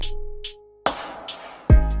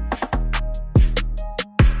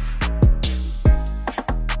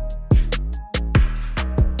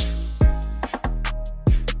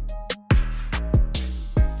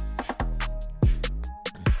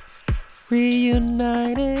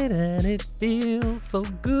reunited and it feels so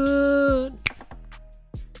good.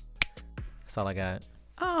 That's all I got.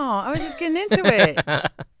 Oh, I was just getting into it.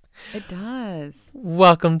 It does.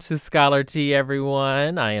 Welcome to Scholar Tea,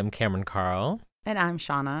 everyone. I am Cameron Carl. And I'm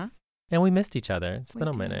Shauna. And we missed each other. It's been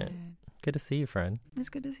a minute. Good to see you, friend. It's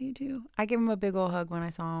good to see you, too. I gave him a big old hug when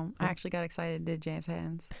I saw him. I actually got excited, did Jan's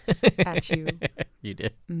hands at you. You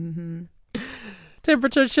did. Mm-hmm.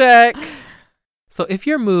 Temperature check. So if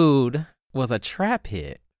your mood was a trap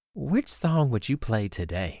hit, which song would you play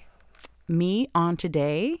today? Me on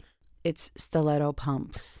today, it's Stiletto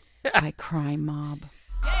Pumps by Crime Mob.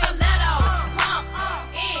 Stiletto pumps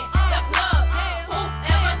in the club.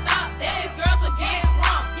 Whoever thought that these girls would get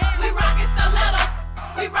drunk? We rockin' stilettos.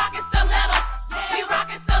 We rockin' stilettos. We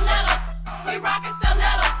rockin' stilettos. We rockin'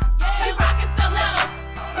 stilettos. We rockin' stilettos.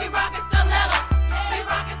 We rockin' stilettos. We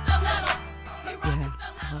rockin' stilettos. We rockin' Yeah,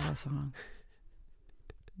 I love that song.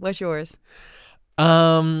 What's yours?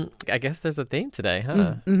 I guess there's a theme today,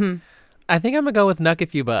 huh? Mm-hmm. I think I'm gonna go with Knuck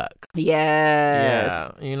If You Buck.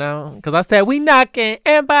 Yes. Yeah, you know, because I said we knocking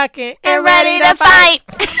and bucking And ready to fight.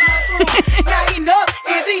 Not enough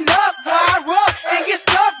is enough, boy. I rub and get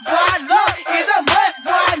stuck, boy. I love is a must,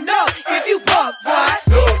 boy. I know if you buck, boy.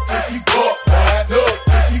 Look if you buck, boy. Look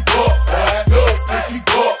if you buck, boy. Look if you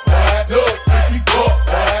buck, boy. Look if you buck,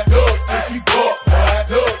 boy. Look if you buck,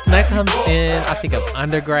 boy. Look. That comes in, I think of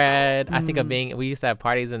undergrad. I think of we used to have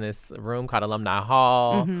parties in this room called Alumni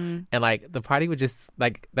Hall. And like the party would just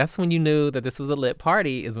like, that's when you knew that this was a lit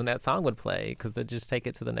party, is when that song would play, because it just take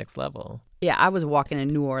it to the next level. Yeah, I was walking in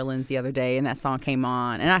New Orleans the other day and that song came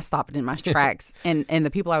on and I stopped in my tracks and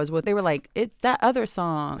the people I was with, they were like, it's that other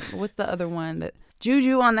song. What's the other one? That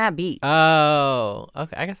Juju on that beat. Oh,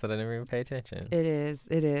 okay. I guess I didn't even pay attention. It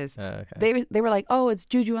is. Oh, okay. They were like, oh, it's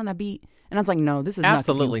Juju on that beat. And I was like, no, this is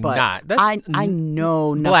Absolutely not. That's I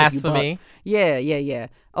know Knuck If You Buck. blasphemy. Yeah.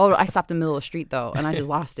 Oh, I stopped in the middle of the street though, and I just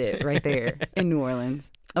lost it right there in New Orleans.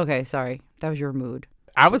 Okay, sorry. That was your mood.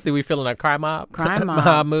 Obviously, we feeling a crime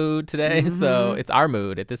mob mood today, so it's our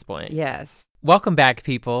mood at this point. Yes. Welcome back,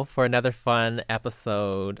 people, for another fun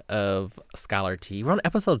episode of Scholar Tea. We're on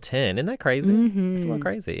episode 10. Isn't that crazy? It's a little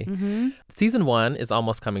crazy. Season 1 is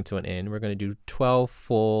almost coming to an end. We're going to do 12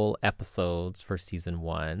 full episodes for season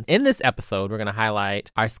 1. In this episode, we're going to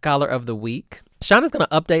highlight our Scholar of the Week. Shauna's going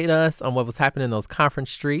to update us on what was happening in those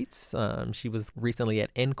conference streets. She was recently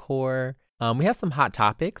at NCORE. We have some hot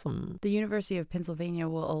topics. The University of Pennsylvania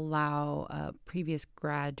will allow a previous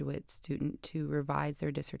graduate student to revise their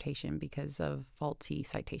dissertation because of faulty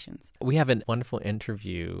citations. We have a wonderful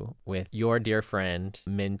interview with your dear friend,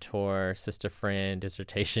 mentor, sister friend,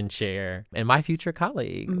 dissertation chair, and my future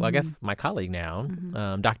colleague. Well, I guess my colleague now,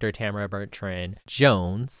 Dr. Tamara Bertrand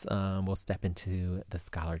Jones will step into the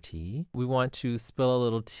Scholar Tea. We want to spill a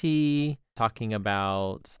little tea, talking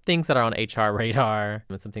about things that are on HR radar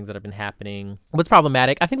and some things that have been happening. What's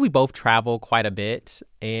problematic? I think we both travel quite a bit,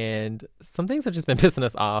 and some things have just been pissing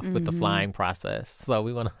us off with the flying process. So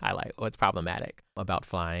we want to highlight what's problematic about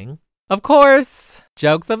flying. Of course,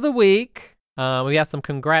 jokes of the week. We have some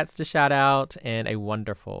congrats to shout out and a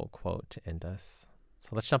wonderful quote to end us.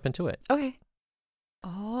 So let's jump into it. Okay.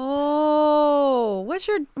 Oh, what's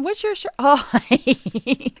your shirt? Oh,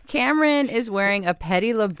 Cameron is wearing a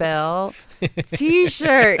Patti LaBelle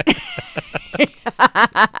t-shirt.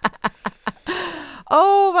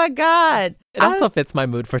 Oh my God. It also fits my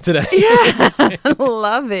mood for today. Yeah,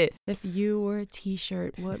 love it. If you were a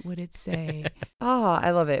t-shirt, what would it say? Oh, I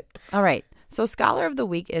love it. All right. So Scholar of the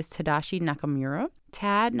Week is Tadashi Nakamura.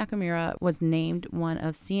 Tad Nakamura was named one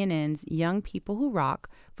of CNN's Young People Who Rock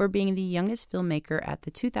for being the youngest filmmaker at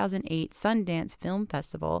the 2008 Sundance Film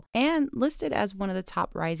Festival and listed as one of the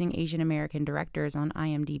top rising Asian American directors on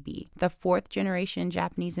IMDb. The fourth-generation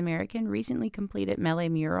Japanese American recently completed Mele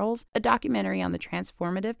Murals, a documentary on the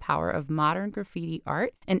transformative power of modern graffiti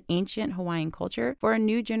art and ancient Hawaiian culture for a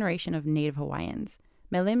new generation of Native Hawaiians.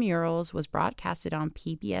 Mele Murals was broadcasted on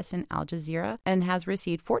PBS and Al Jazeera and has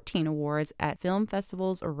received 14 awards at film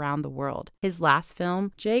festivals around the world. His last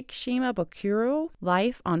film, Jake Shimabukuro,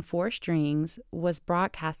 Life on Four Strings, was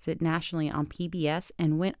broadcasted nationally on PBS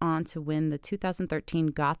and went on to win the 2013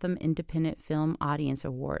 Gotham Independent Film Audience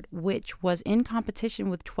Award, which was in competition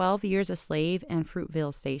with 12 Years a Slave and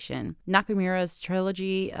Fruitvale Station. Nakamura's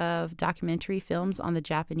trilogy of documentary films on the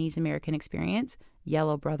Japanese American experience,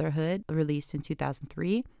 Yellow Brotherhood, released in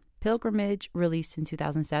 2003, Pilgrimage, released in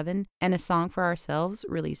 2007, and A Song for Ourselves,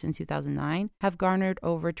 released in 2009, have garnered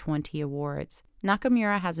over 20 awards.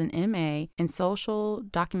 Nakamura has an MA in Social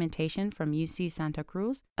Documentation from UC Santa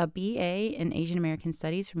Cruz, a BA in Asian American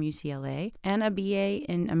Studies from UCLA, and a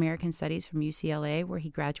BA in American Studies from UCLA, where he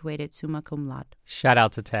graduated summa cum laude. Shout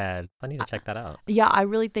out to Tad. I need to check that out. Yeah, I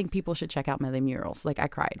really think people should check out my murals. Like, I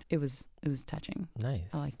cried. It was touching. Nice.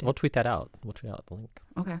 I liked it. We'll tweet that out. We'll tweet out the link.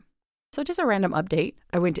 Okay. So just a random update.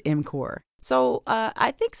 I went to MCOR. So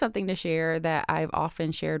I think something to share that I've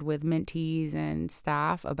often shared with mentees and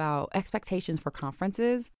staff about expectations for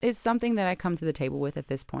conferences is something that I come to the table with at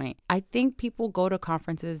this point. I think people go to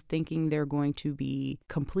conferences thinking they're going to be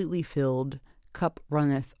completely filled, cup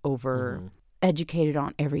runneth over, educated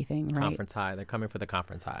on everything, right? Conference high. They're coming for the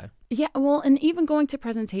conference high. Yeah, well, and even going to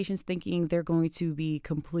presentations thinking they're going to be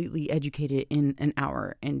completely educated in an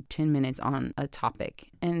hour and 10 minutes on a topic.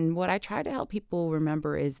 And what I try to help people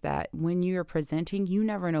remember is that when you're presenting, you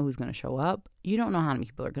never know who's going to show up. You don't know how many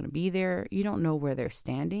people are going to be there. You don't know where they're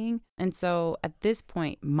standing. And so at this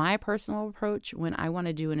point, my personal approach when I want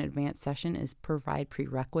to do an advanced session is provide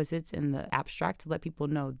prerequisites in the abstract to let people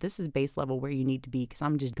know this is base level where you need to be, because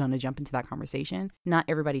I'm just going to jump into that conversation. Not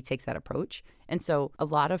everybody takes that approach. And so a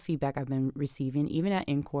lot of feedback I've been receiving, even at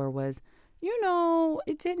NCOR, was,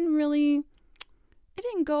 it didn't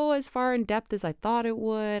go as far in depth as I thought it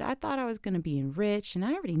would. I thought I was going to be enriched, and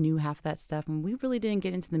I already knew half that stuff, and we really didn't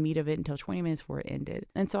get into the meat of it until 20 minutes before it ended.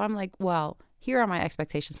 And so I'm like, well, here are my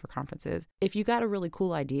expectations for conferences. If you got a really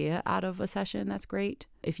cool idea out of a session, that's great.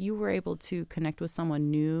 If you were able to connect with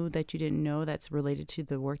someone new that you didn't know that's related to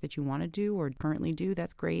the work that you want to do or currently do,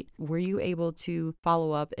 that's great. Were you able to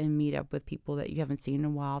follow up and meet up with people that you haven't seen in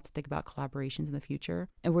a while to think about collaborations in the future?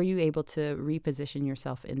 And were you able to reposition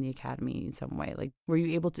yourself in the academy in some way? Like, were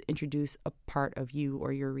you able to introduce a part of you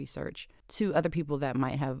or your research to other people that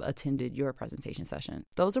might have attended your presentation session?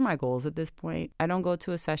 Those are my goals at this point. I don't go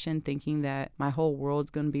to a session thinking that my whole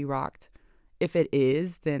world's going to be rocked. If it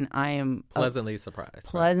is, then I am pleasantly surprised.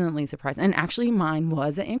 Pleasantly surprised. And actually, mine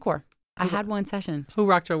was at NCOR. I had one session. Who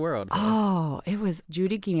rocked your world? Oh, it was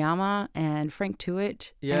Judy Kiyama and Frank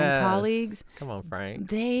Tuitt and colleagues. Come on,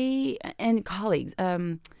 Frank. And colleagues.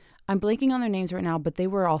 I'm blanking on their names right now, but they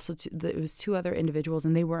were also it was two other individuals,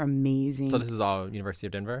 and they were amazing. So this is all University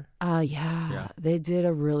of Denver? Yeah. They did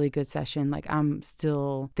a really good session. Like, I'm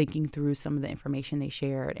still thinking through some of the information they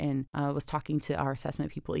shared, and was talking to our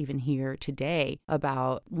assessment people even here today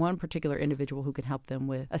about one particular individual who can help them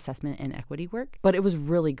with assessment and equity work. But it was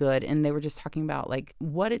really good, and they were just talking about like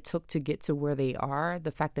what it took to get to where they are,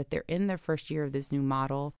 the fact that they're in their first year of this new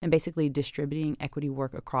model, and basically distributing equity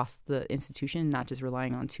work across the institution, not just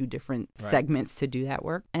relying on two different segments to do that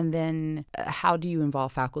work. And then how do you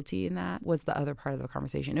involve faculty in that was the other part of the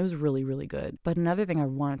conversation. It was really, really good. But another thing I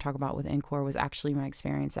want to talk about with NCOR was actually my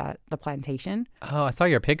experience at the plantation. Oh, I saw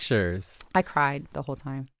your pictures. I cried the whole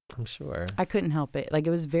time. I'm sure. I couldn't help it. Like, it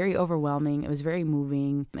was very overwhelming. It was very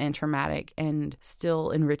moving and traumatic and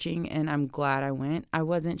still enriching. And I'm glad I went. I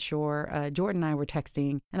wasn't sure. Jordan and I were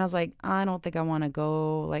texting, and I was like, I don't think I want to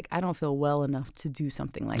go. Like, I don't feel well enough to do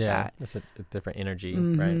something like that. Yeah, it's a different energy,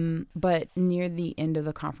 right? But near the end of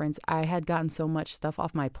the conference, I had gotten so much stuff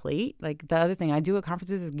off my plate. Like, the other thing I do at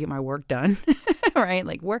conferences is get my work done, right?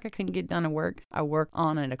 Like, work I couldn't get done at work, I work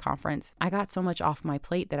on at a conference. I got so much off my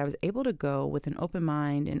plate that I was able to go with an open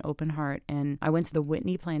mind and open heart. And I went to the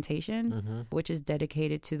Whitney Plantation, which is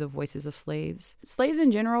dedicated to the voices of slaves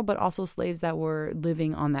in general, but also slaves that were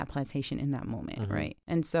living on that plantation in that moment, right?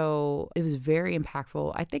 And so it was very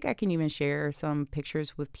impactful. I think I can even share some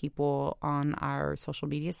pictures with people on our social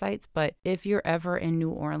media sites. But if you're ever in New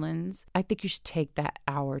Orleans, I think you should take that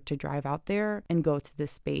hour to drive out there and go to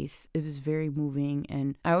this space. It was very moving.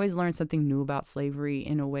 And I always learn something new about slavery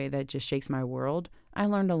in a way that just shakes my world. I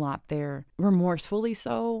learned a lot there, remorsefully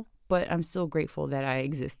so, but I'm still grateful that I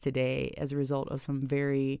exist today as a result of some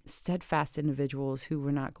very steadfast individuals who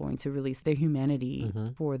were not going to release their humanity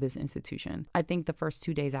for this institution. I think the first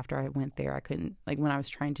 2 days after I went there, I couldn't, like, when I was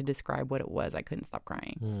trying to describe what it was, I couldn't stop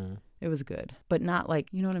crying. It was good, but not like,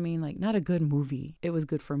 you know what I mean? Like, not a good movie. It was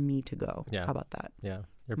good for me to go. Yeah. How about that? Yeah.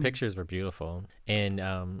 Your pictures were beautiful. And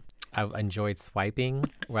I enjoyed swiping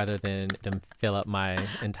rather than them fill up my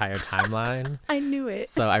entire timeline. I knew it.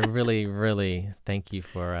 So I really, really thank you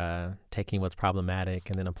for taking what's problematic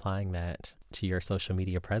and then applying that to your social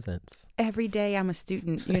media presence. Every day I'm a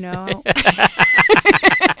student, you know?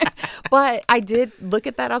 But I did look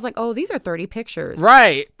at that. I was like, oh, these are 30 pictures.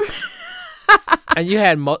 Right. And you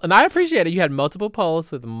had, and I appreciate it. You had multiple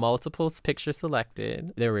posts with multiple pictures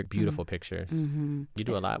selected. They were beautiful pictures. You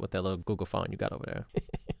do a lot with that little Google font you got over there.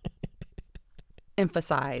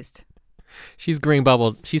 Emphasized. She's green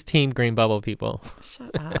bubble. She's team green bubble people.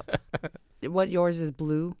 Shut up. What, yours is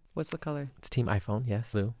blue? What's the color? It's Team iPhone.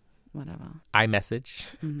 Yes, blue. Whatever. iMessage.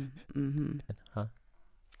 Mm-hmm. Huh?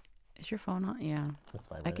 Is your phone on? Yeah. That's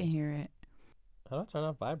I can hear it. How do I turn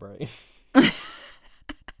off vibrate?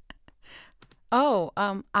 Oh,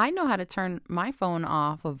 I know how to turn my phone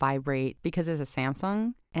off of vibrate because it's a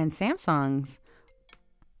Samsung, and Samsungs.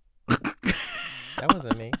 That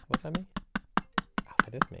wasn't me. What's that mean? Oh,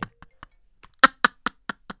 that is me.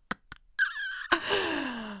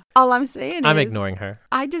 All I'm saying I'm is, ignoring her.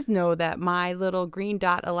 I just know that my little green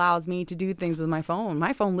dot allows me to do things with my phone.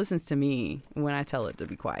 My phone listens to me when I tell it to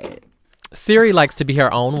be quiet. Siri likes to be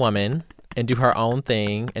her own woman and do her own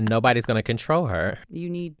thing, and nobody's going to control her. You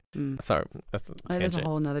need. Sorry, that's a That is a tangent.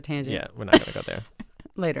 whole nother tangent. Yeah, we're not going to go there.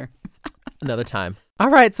 Later. Another time. All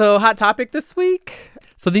right, so hot topic this week.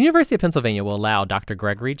 So the University of Pennsylvania will allow Dr.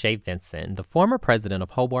 Gregory J. Vinson, the former president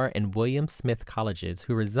of Hobart and William Smith Colleges,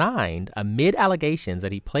 who resigned amid allegations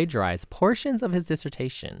that he plagiarized portions of his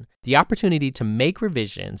dissertation, the opportunity to make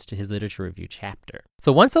revisions to his literature review chapter.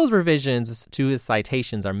 So once those revisions to his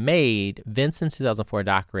citations are made, Vinson's 2004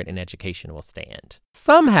 doctorate in education will stand.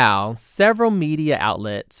 Somehow, several media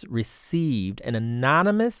outlets received an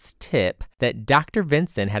anonymous tip that Dr.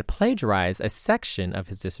 Vinson had plagiarized a section of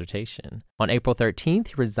his dissertation. On April 13th,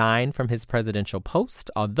 he resigned from his presidential post,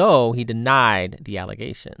 although he denied the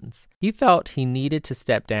allegations. He felt he needed to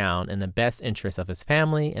step down in the best interest of his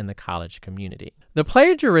family and the college community. The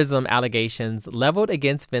plagiarism allegations leveled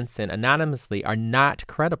against Vinson anonymously are not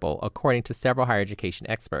credible, according to several higher education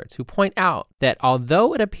experts, who point out that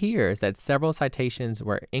although it appears that several citations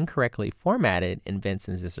were incorrectly formatted in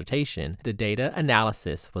Vinson's dissertation, the data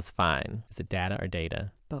analysis was fine. Is it data or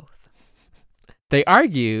data? Both. They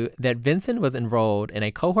argue that Vinson was enrolled in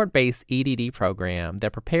a cohort-based EDD program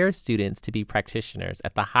that prepares students to be practitioners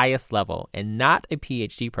at the highest level and not a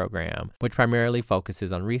PhD program, which primarily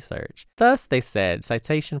focuses on research. Thus, they said,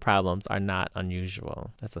 citation problems are not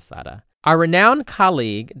unusual. That's Asada. Our renowned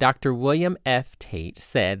colleague, Dr. William F. Tate,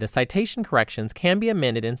 said the citation corrections can be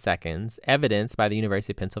amended in seconds, evidenced by the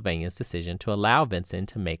University of Pennsylvania's decision to allow Vinson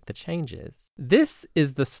to make the changes. This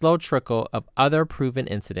is the slow trickle of other proven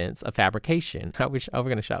incidents of fabrication. We're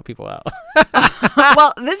going to shout people out.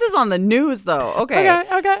 Well, this is on the news, though. Okay.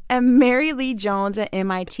 Okay. And Mary Lee Jones at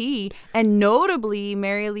MIT, and notably,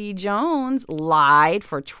 Mary Lee Jones lied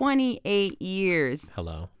for 28 years.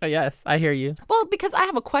 Hello. Yes, I hear you. Well, because I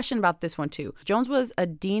have a question about this one, too. Jones was a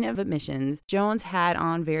dean of admissions. Jones had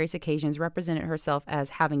on various occasions represented herself as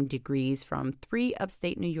having degrees from 3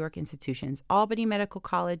 upstate New York institutions, Albany Medical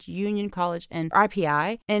College, Union College, and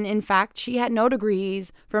RPI. And in fact, she had no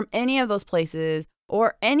degrees from any of those places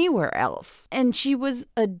or anywhere else. And she was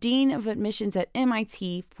a dean of admissions at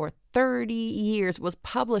MIT for 30 years, was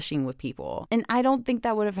publishing with people. And I don't think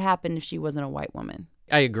that would have happened if she wasn't a white woman.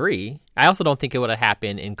 I agree. I also don't think it would have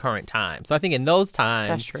happened in current times. So I think in those times,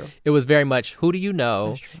 That's true. It was very much, who do you know?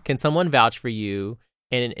 That's true. Can someone vouch for you?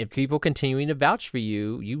 And if people continuing to vouch for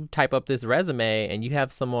you, you type up this resume and you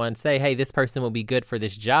have someone say, hey, this person will be good for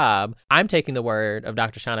this job. I'm taking the word of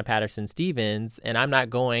Dr. Shauna Patterson Stevens, and I'm not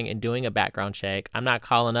going and doing a background check. I'm not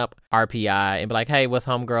calling up RPI and be like, hey, what's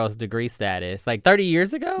homegirl's degree status? Like 30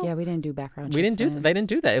 years ago? Yeah, we didn't do background They checks. didn't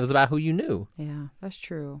do that. It was about who you knew. Yeah, that's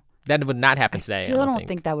true. That would not happen today. I still don't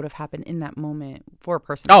think that would have happened in that moment for a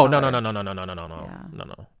person. Oh, of no. color. Yeah. Yeah.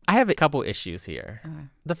 No. I have a couple issues here. Okay.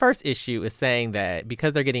 The first issue is saying that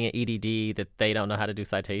because they're getting an EDD that they don't know how to do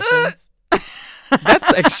citations.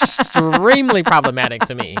 That's extremely problematic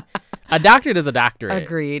to me. A doctorate is a doctorate.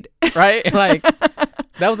 Agreed. Right? Like,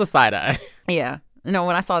 that was a side eye. Yeah. No,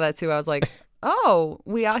 when I saw that too, I was like, oh,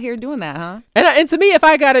 we out here doing that, huh? And to me, if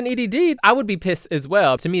I got an EDD, I would be pissed as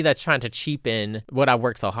well. To me, that's trying to cheapen what I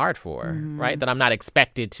worked so hard for, right? That I'm not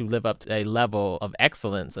expected to live up to a level of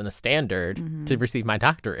excellence and a standard to receive my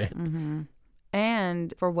doctorate.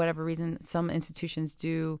 And for whatever reason, some institutions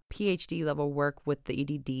do PhD level work with the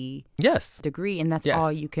EDD Yes. degree, and that's Yes. all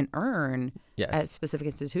you can earn Yes. at specific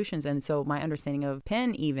institutions. And so my understanding of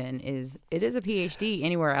Penn even is it is a PhD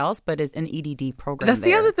anywhere else, but it's an EDD program. That's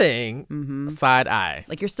the there. other thing. Side eye.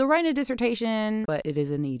 Like you're still writing a dissertation, but it is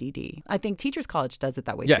an EDD. I think Teachers College does it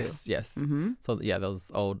that way Yes, too. yes. Mm-hmm. So, yeah, those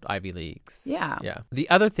old Ivy Leagues. Yeah. Yeah. The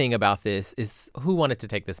other thing about this is who wanted to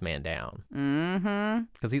take this man down? Mm-hmm.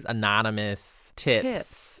 Because these anonymous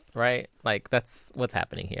tips right? Like, that's what's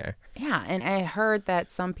happening here. Yeah, and I heard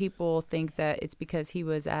that some people think that it's because he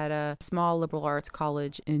was at a small liberal arts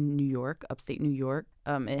college in New York, upstate New York.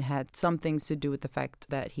 It had some things to do with the fact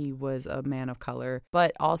that he was a man of color,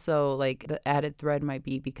 but also like the added thread might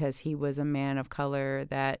be because he was a man of color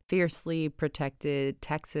that fiercely protected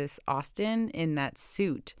Texas Austin in that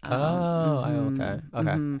suit. Okay.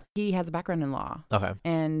 He has a background in law. Okay.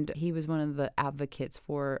 And he was one of the advocates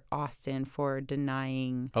for Austin for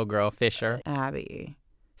denying Oh, girl, Fisher. Abby.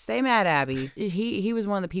 Stay mad, Abby. He was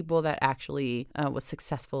one of the people that actually was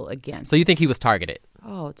successful against. So you think he was targeted?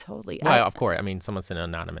 Oh, totally. Well, of course. I mean, someone sent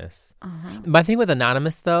anonymous. My thing with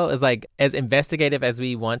anonymous, though, is like as investigative as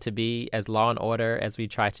we want to be, as law and order as we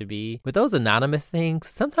try to be, with those anonymous things,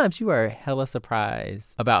 sometimes you are hella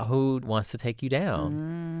surprised about who wants to take you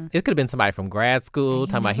down. It could have been somebody from grad school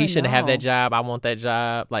talking about he shouldn't have that job. I want that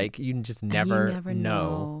job. Like, you just never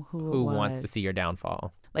know who wants to see your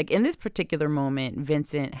downfall. Like in this particular moment,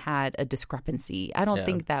 Vincent had a discrepancy. I don't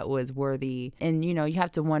think that was worthy. And, you know, you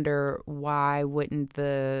have to wonder, why wouldn't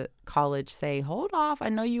the college say, hold off, I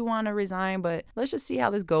know you want to resign, but let's just see how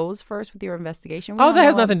this goes first with your investigation. That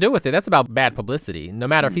has nothing to do with it. That's about bad publicity. No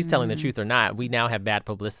matter if he's telling the truth or not, we now have bad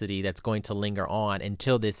publicity that's going to linger on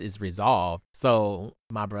until this is resolved. So,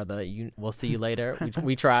 my brother, we'll see you later.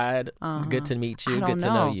 We tried. Good to meet you. Good to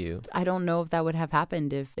know you. I don't know if that would have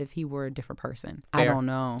happened if he were a different person. Fair. I don't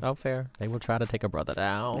know. Oh, fair. They will try to take a brother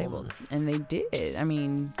down. They will. And they did. I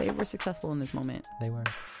mean, they were successful in this moment. They were.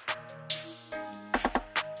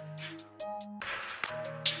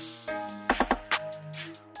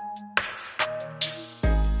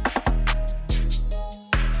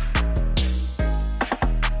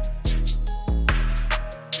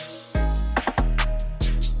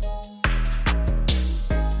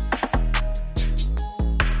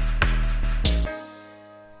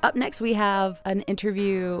 Up next, we have an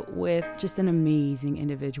interview with just an amazing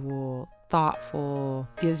individual, thoughtful,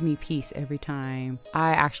 gives me peace every time. I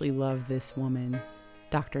actually love this woman,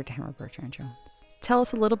 Dr. Tamara Bertrand-Jones. Tell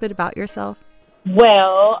us a little bit about yourself.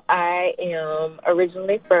 Well, I am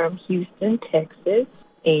originally from Houston, Texas,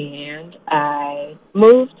 and I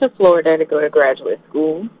moved to Florida to go to graduate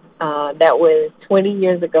school. That was 20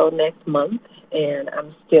 years ago next month. And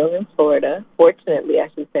I'm still in Florida. Fortunately, I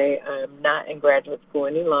should say, I'm not in graduate school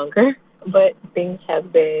any longer. But things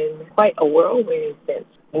have been quite a whirlwind since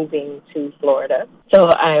moving to Florida. So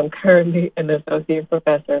I am currently an associate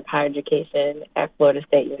professor of higher education at Florida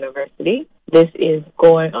State University. This is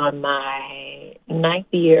going on my 9th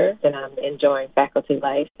year, and I'm enjoying faculty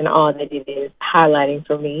life and all that it is highlighting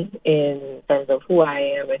for me in terms of who I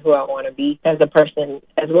am and who I want to be as a person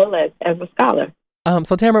as well as a scholar.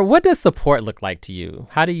 So Tamara, what does support look like to you?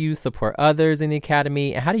 How do you support others in the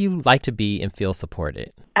academy? And how do you like to be and feel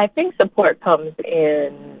supported? I think support comes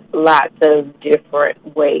in lots of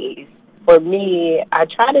different ways. For me, I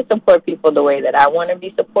try to support people the way that I want to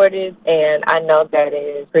be supported, and I know that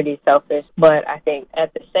is pretty selfish, but I think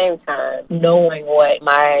at the same time, knowing what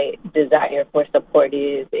my desire for support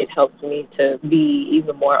is, it helps me to be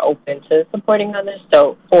even more open to supporting others.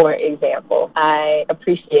 So, for example, I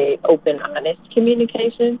appreciate open, honest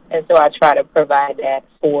communication, and so I try to provide that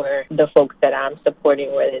for the folks that I'm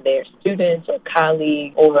supporting, whether they're students or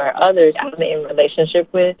colleagues or others I'm in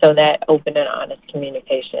relationship with, so that open and honest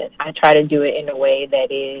communication. I try to do it in a way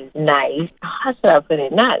that is nice. How should I put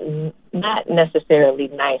it? Not necessarily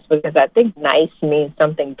nice, because I think nice means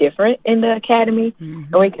something different in the academy,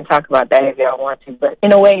 and we can talk about that if y'all want to, but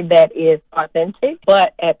in a way that is authentic,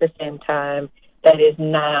 but at the same time that is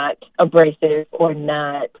not abrasive or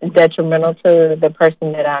not detrimental to the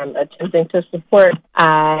person that I'm attempting to support.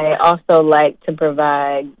 I also like to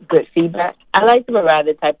provide good feedback. I like to provide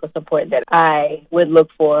the type of support that I would look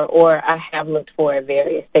for or I have looked for at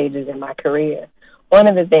various stages in my career. One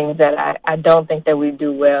of the things that I don't think that we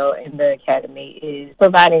do well in the academy is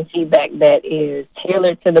providing feedback that is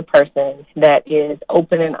tailored to the person, that is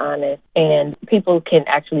open and honest, and people can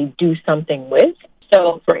actually do something with.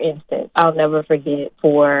 So, for instance, I'll never forget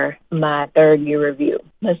for my third-year review,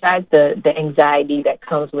 besides the anxiety that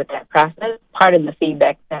comes with that process, part of the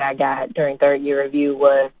feedback that I got during third-year review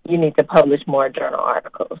was, you need to publish more journal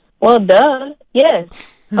articles. Well, duh, yes.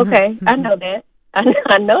 Okay, I know that.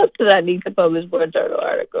 I know that I need to publish more journal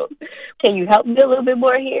articles. Can you help me a little bit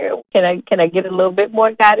more here? Can I get a little bit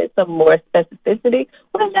more guidance, some more specificity?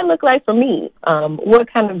 What does that look like for me?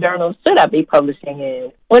 What kind of journals should I be publishing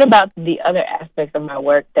in? What about the other aspects of my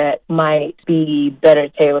work that might be better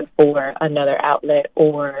tailored for another outlet,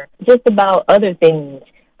 or just about other things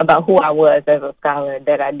about who I was as a scholar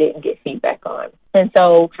that I didn't get feedback on. And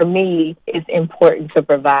so for me, it's important to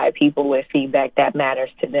provide people with feedback that matters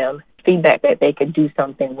to them, feedback that they could do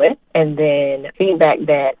something with, and then feedback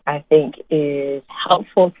that I think is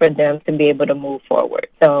helpful for them to be able to move forward.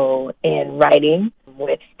 So in writing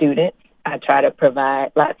with students, I try to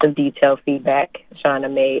provide lots of detailed feedback.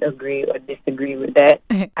 Shauna may agree or disagree with that.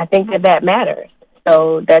 I think that matters.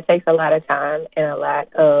 So that takes a lot of time and a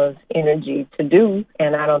lot of energy to do,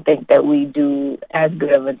 and I don't think that we do as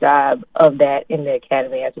good of a job of that in the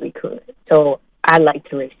academy as we could. So I like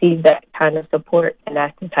to receive that kind of support, and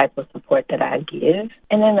that's the type of support that I give.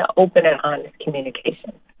 And then the open and honest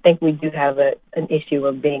communication. I think we do have an issue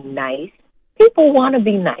of being nice. People want to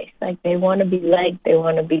be nice. Like, they want to be liked, they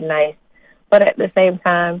want to be nice. But at the same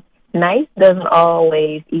time, nice doesn't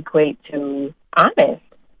always equate to honest.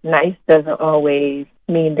 Nice doesn't always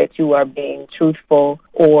mean that you are being truthful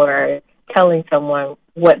or telling someone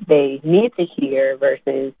what they need to hear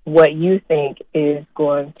versus what you think is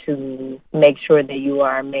going to make sure that you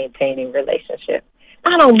are maintaining relationships.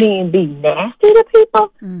 I don't mean be nasty to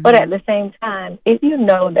people, but at the same time, if you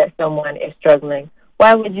know that someone is struggling,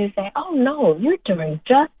 why would you say, oh, no, you're doing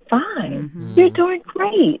just fine. You're doing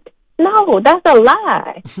great. No, that's a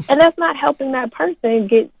lie. And that's not helping that person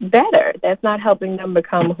get better. That's not helping them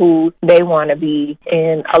become who they want to be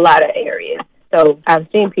in a lot of areas. So I've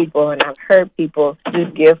seen people and I've heard people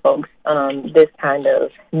just give folks this kind of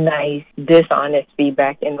nice, dishonest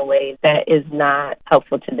feedback in a way that is not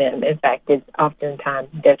helpful to them. In fact, it's oftentimes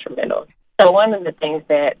detrimental. So one of the things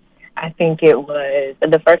that I think it was,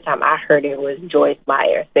 the first time I heard it was Joyce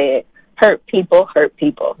Meyer said, hurt people hurt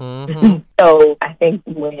people. So I think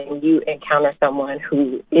when you encounter someone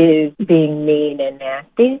who is being mean and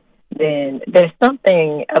nasty, then there's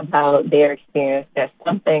something about their experience, there's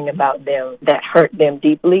something about them that hurt them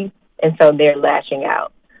deeply, and so they're lashing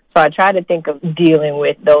out. So I try to think of dealing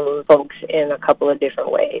with those folks in a couple of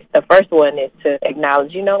different ways. The first one is to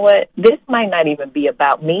acknowledge, you know what, this might not even be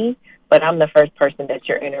about me, but I'm the first person that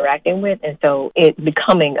you're interacting with, and so it's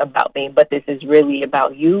becoming about me, but this is really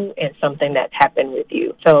about you and something that's happened with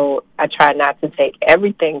you. So I try not to take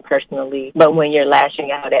everything personally, but when you're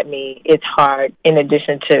lashing out at me, it's hard, in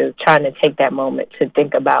addition to trying to take that moment to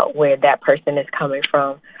think about where that person is coming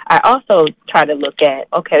from. I also try to look at,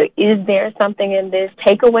 okay, is there something in this?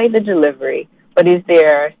 Take away the delivery. But is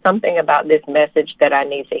there something about this message that I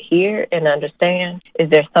need to hear and understand? Is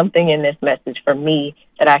there something in this message for me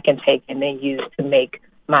that I can take and then use to make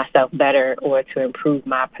myself better or to improve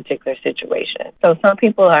my particular situation? So some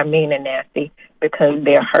people are mean and nasty because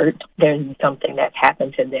they're hurt. There's something that's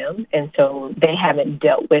happened to them, and so they haven't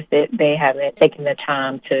dealt with it. They haven't taken the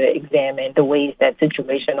time to examine the ways that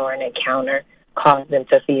situation or an encounter caused them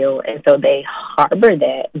to feel, and so they harbor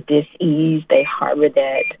that dis-ease. They harbor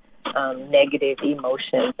that negative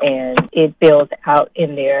emotion, and it builds out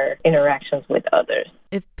in their interactions with others.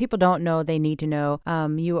 If people don't know, they need to know.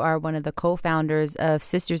 You are one of the co-founders of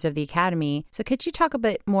Sisters of the Academy. So could you talk a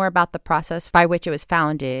bit more about the process by which it was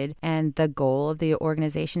founded and the goal of the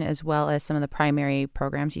organization, as well as some of the primary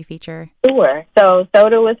programs you feature? Sure. So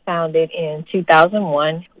SOTA was founded in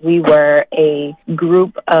 2001. We were a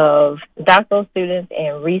group of doctoral students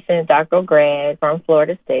and recent doctoral grads from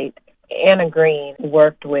Florida State. Anna Green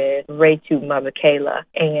worked with Raytu Mabakela,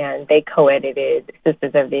 and they co-edited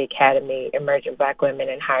Sisters of the Academy, Emerging Black Women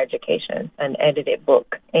in Higher Education, an edited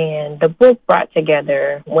book. And the book brought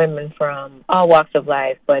together women from all walks of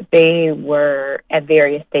life, but they were at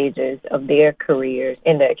various stages of their careers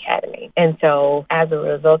in the Academy. And so as a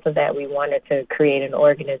result of that, we wanted to create an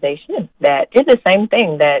organization that did the same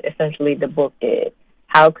thing that essentially the book did.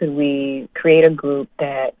 How could we create a group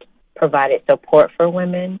that provided support for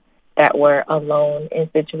women that were alone in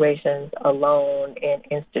situations, alone in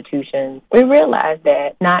institutions? We realized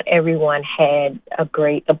that not everyone had a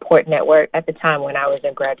great support network. At the time when I was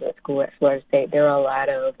in graduate school at Florida State, there were a lot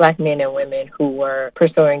of Black men and women who were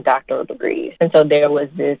pursuing doctoral degrees. And so there was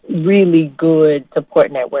this really good support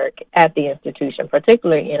network at the institution,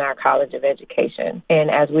 particularly in our College of Education. And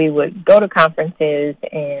as we would go to conferences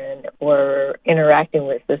and were interacting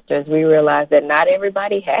with sisters, we realized that not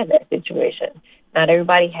everybody had that situation. Not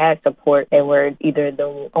everybody had support. They were either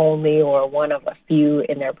the only or one of a few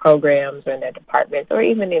in their programs or in their departments or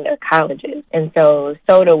even in their colleges. And so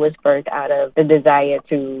SOTA was birthed out of the desire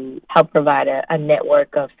to help provide a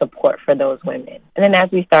network of support for those women. And then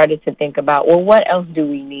as we started to think about, well, what else do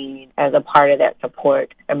we need as a part of that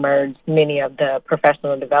support, emerged many of the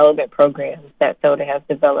professional development programs that SOTA has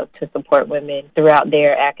developed to support women throughout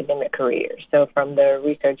their academic careers. So from the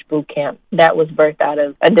research boot camp, that was birthed out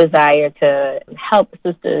of a desire to help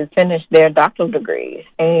sisters finish their doctoral degrees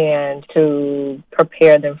and to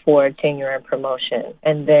prepare them for tenure and promotion.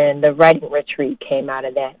 And then the writing retreat came out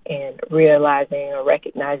of that, and realizing or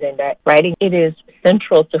recognizing that writing, it is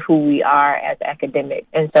central to who we are as academics.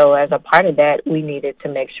 And so as a part of that, we needed to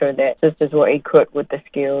make sure that sisters were equipped with the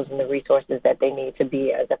skills and the resources that they need to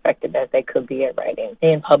be as effective as they could be at writing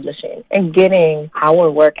and publishing and getting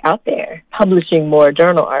our work out there, publishing more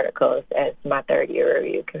journal articles, as my third-year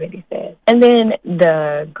review committee said. And then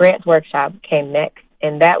the grants workshop came next.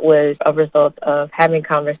 And that was a result of having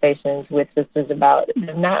conversations with sisters about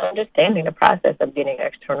not understanding the process of getting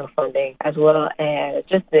external funding, as well as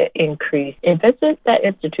just the increased emphasis that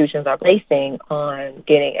institutions are placing on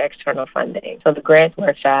getting external funding. So the grants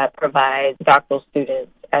workshop provides doctoral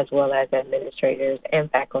students as well as administrators and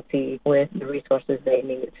faculty with the resources they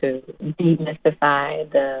need to demystify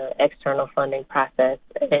the external funding process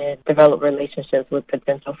and develop relationships with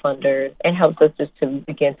potential funders, and help sisters to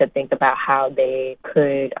begin to think about how they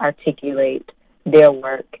could articulate their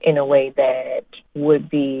work in a way that would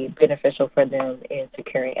be beneficial for them in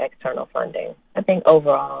securing external funding. I think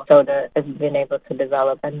overall, SOTA has been able to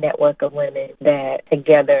develop a network of women that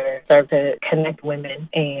together serve to connect women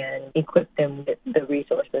and equip them with the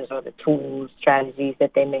resources or the tools, strategies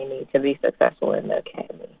that they may need to be successful in the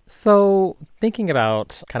academy. So thinking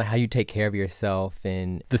about kind of how you take care of yourself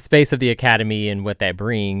in the space of the academy and what that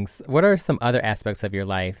brings, what are some other aspects of your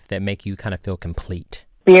life that make you kind of feel complete?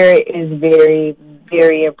 Spirit is very,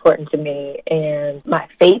 very important to me, and my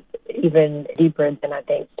faith, even deeper than I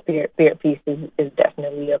think spirit piece is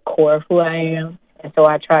definitely a core of who I am. And so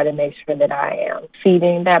I try to make sure that I am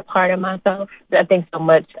feeding that part of myself. I think so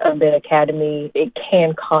much of the academy, it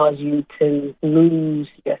can cause you to lose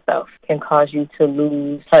yourself, can cause you to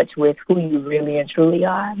lose touch with who you really and truly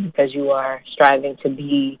are, because you are striving to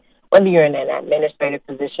be, whether you're in an administrative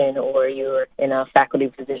position or you're in a faculty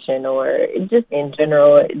position or just in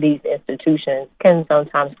general, these institutions can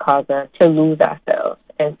sometimes cause us to lose ourselves.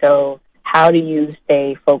 And so how do you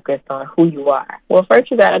stay focused on who you are? Well, first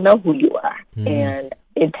you got to know who you are. And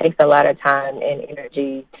it takes a lot of time and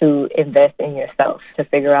energy to invest in yourself, to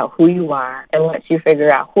figure out who you are. And once you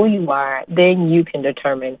figure out who you are, then you can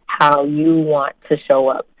determine how you want to show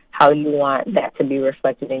up, how you want that to be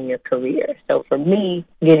reflected in your career. So for me,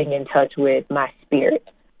 getting in touch with my spirit,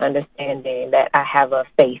 understanding that I have a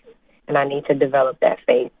faith and I need to develop that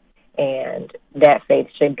faith. And that faith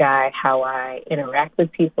should guide how I interact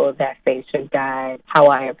with people. That faith should guide how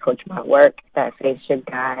I approach my work. That faith should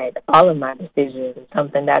guide all of my decisions.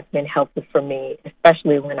 Something that's been helpful for me,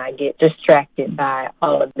 especially when I get distracted by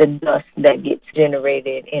all of the dust that gets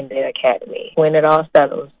generated in the academy. When it all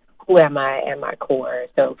settles, who am I at my core?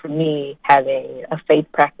 So for me, having a faith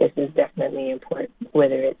practice is definitely important,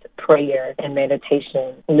 whether it's prayer and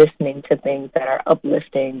meditation, listening to things that are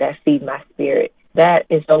uplifting, that feed my spirit. That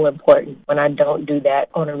is so important. When I don't do that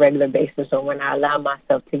on a regular basis, or when I allow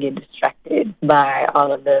myself to get distracted by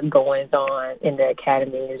all of the goings on in the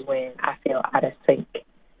academy, is when I feel out of sync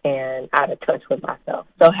and out of touch with myself.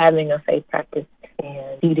 So having a faith practice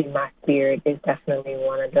and feeding my spirit is definitely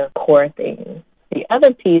one of the core things. The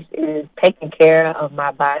other piece is taking care of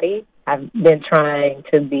my body. I've been trying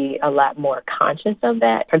to be a lot more conscious of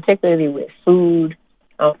that, particularly with food.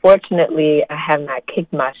 Unfortunately, I have not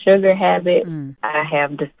kicked my sugar habit. I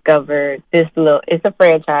have discovered this it's a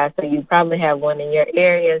franchise, so you probably have one in your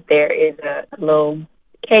area. There is a little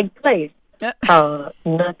cake place called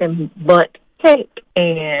Nothing But Cake,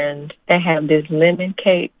 and they have this lemon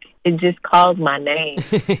cake. It just calls my name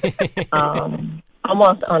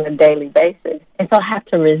almost on a daily basis. And so I have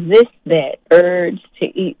to resist that urge to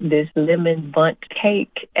eat this lemon bundt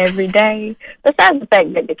cake every day. Besides the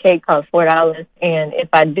fact that the cake costs $4, and if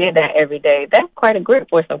I did that every day, that's quite a grip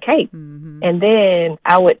for some cake. And then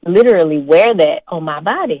I would literally wear that on my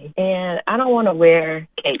body. And I don't want to wear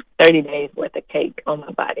cake, 30 days worth of cake on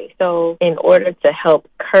my body. So in order to help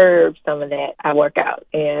curb some of that, I work out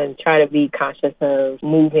and try to be conscious of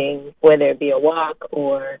moving, whether it be a walk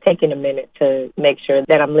or taking a minute to make sure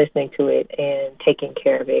that I'm listening to it and taking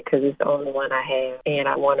care of it, because it's the only one I have and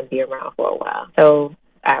I want to be around for a while. So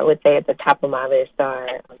I would say at the top of my list are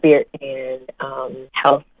spirit and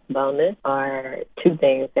health. Wellness are two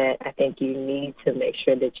things that I think you need to make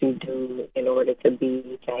sure that you do in order to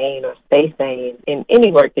be sane or stay sane in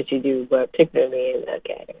any work that you do, but particularly in the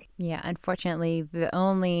academy. Yeah, unfortunately, the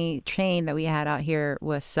only train that we had out here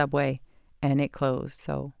was Subway, and it closed.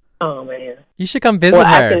 So, oh man, you should come visit her.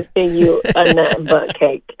 I can send you a Nothing But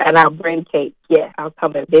Cake, and I'll bring cake. Yeah, I'll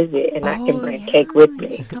come and visit, and I can bring cake with me.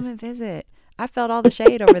 You should come and visit. I felt all the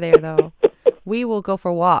shade over there, though. We will go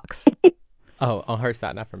for walks. Oh, on her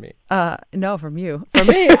side, not for me. No, from you. For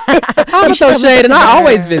me, I'm so shade, and I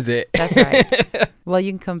always visit. That's right. Well,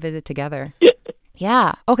 you can come visit together.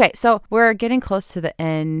 Yeah. Okay. So we're getting close to the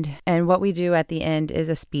end. And what we do at the end is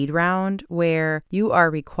a speed round where you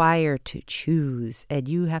are required to choose and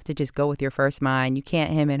you have to just go with your first mind. You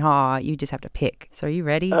can't hem and haw. You just have to pick. So are you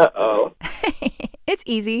ready? Uh-oh. It's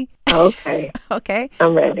easy. Okay. Okay.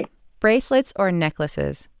 I'm ready. Bracelets or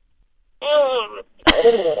necklaces?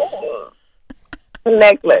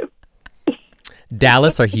 Necklace.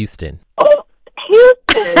 Dallas or Houston? Oh,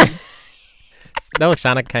 Houston. That was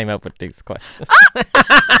Shauna came up with these questions.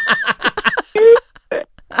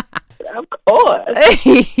 Of course.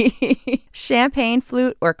 Champagne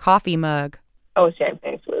flute or coffee mug? Oh,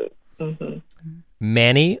 champagne flute. Mm-hmm.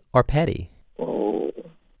 Manny or Petty? Oh,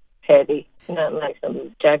 petty. Not like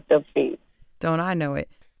some jacked up feet. Don't I know it?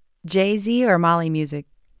 Jay-Z or Molly music?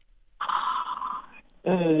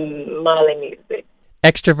 Molly music.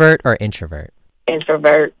 Extrovert or introvert?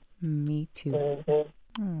 Introvert. Me too. Mm-hmm.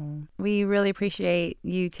 Oh, we really appreciate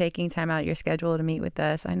you taking time out of your schedule to meet with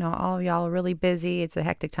us. I know all of y'all are really busy. It's a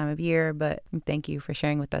hectic time of year, but thank you for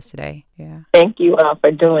sharing with us today. Yeah. Thank you all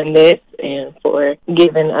for doing this and for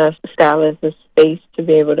giving us scholars a space to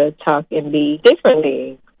be able to talk and be different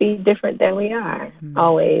than we are. Mm-hmm.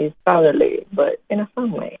 Always scholarly, but in a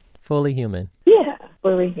fun way. Fully human. Yeah,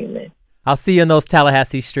 fully human. I'll see you in those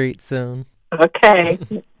Tallahassee streets soon. Okay.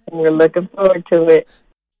 We're looking forward to it.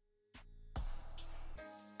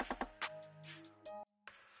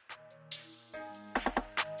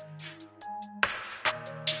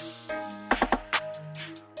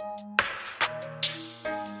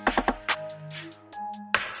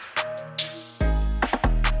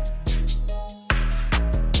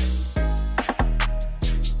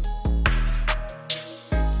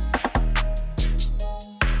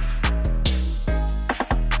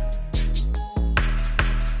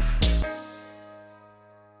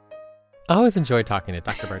 I always enjoy talking to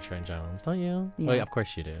Dr. Bertrand Jones, don't you? Yeah. Well, yeah, of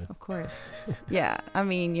course you do. Of course. Yeah. I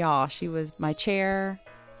mean, y'all, she was my chair,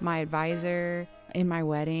 my advisor in my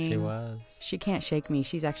wedding. She was. She can't shake me.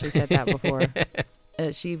 She's actually said that before.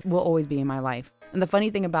 She will always be in my life. And the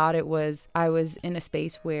funny thing about it was I was in a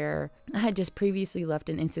space where I had just previously left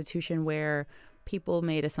an institution where people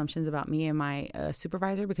made assumptions about me and my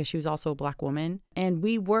supervisor because she was also a Black woman. And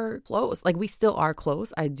we were close. Like, we still are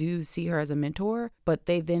close. I do see her as a mentor, but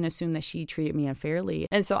they then assumed that she treated me unfairly.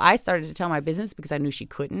 And so I started to tell my business because I knew she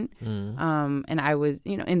couldn't. And I was,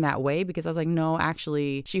 in that way because I was like, no,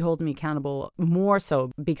 actually, she holds me accountable more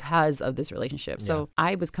so because of this relationship. Yeah. So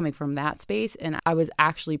I was coming from that space and I was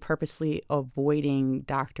actually purposely avoiding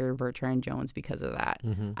Dr. Bertrand Jones because of that.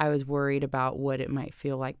 Mm-hmm. I was worried about what it might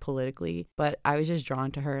feel like politically, but I was just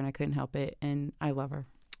drawn to her and I couldn't help it. And I love her.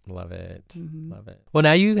 Love it. Mm-hmm. Love it. Well,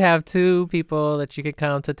 now you have two people that you could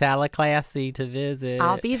come to Tallahassee to visit.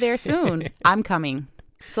 I'll be there soon. I'm coming.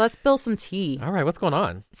 So let's spill some tea. All right. What's going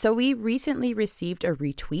on? So we recently received a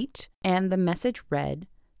retweet and the message read,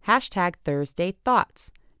 #Thursday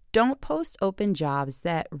Thoughts. Don't post open jobs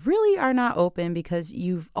that really are not open because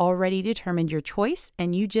you've already determined your choice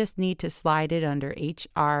and you just need to slide it under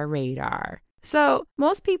HR radar. So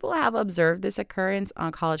most people have observed this occurrence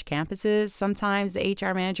on college campuses. Sometimes the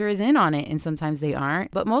HR manager is in on it and sometimes they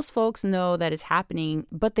aren't. But most folks know that it's happening,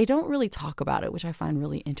 but they don't really talk about it, which I find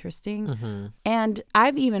really interesting. Mm-hmm. And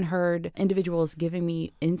I've even heard individuals giving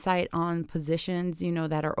me insight on positions,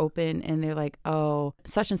 that are open. And they're like, oh,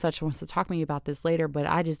 such and such wants to talk to me about this later, but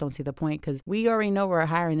I just don't see the point because we already know we're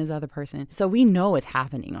hiring this other person. So we know it's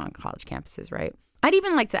happening on college campuses, right? I'd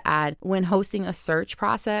even like to add, when hosting a search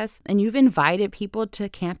process and you've invited people to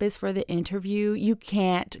campus for the interview, you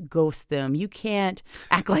can't ghost them. You can't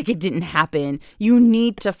act like it didn't happen. You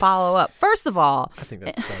need to follow up. First of all, I think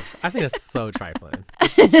that's so trifling.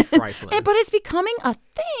 It's trifling. But it's becoming a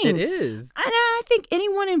thing. It is. And I think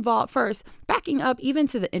anyone involved, first, backing up even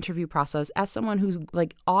to the interview process, as someone who's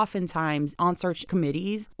like oftentimes on search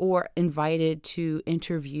committees or invited to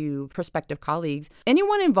interview prospective colleagues,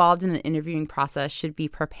 anyone involved in the interviewing process should be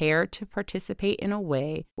prepared to participate in a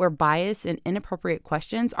way where bias and inappropriate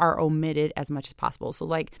questions are omitted as much as possible.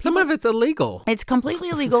 So some of it's illegal. It's completely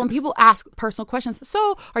illegal. And people ask personal questions.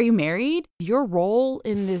 So are you married? Your role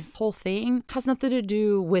in this whole thing has nothing to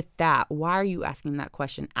do with that. Why are you asking that question?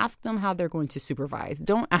 question. Ask them how they're going to supervise.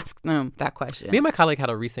 Don't ask them that question. Me and my colleague had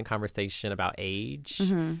a recent conversation about age.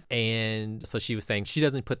 And so she was saying she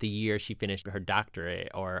doesn't put the year she finished her doctorate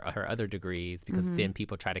or her other degrees because then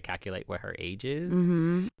people try to calculate what her age is.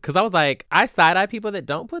 Because I was like, I side-eye people that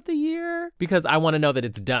don't put the year because I want to know that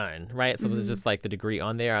it's done, right? So it's just like the degree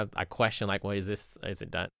on there. I question like, well, is it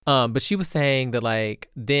done? But she was saying that like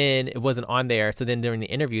then it wasn't on there. So then during the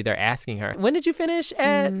interview, they're asking her, when did you finish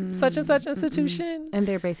at such and such institution? And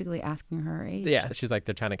they're basically asking her age. Yeah. She's like,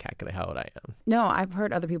 they're trying to calculate how old I am. No, I've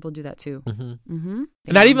heard other people do that too.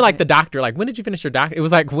 Not even like the doctor. Like, when did you finish your doctor? It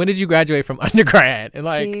was like, when did you graduate from undergrad? And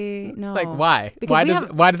like, See, no. like why? Because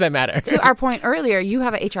Why does that matter? To our point earlier, you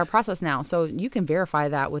have an HR process now, so you can verify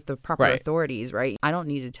that with the proper Right. authorities, right? I don't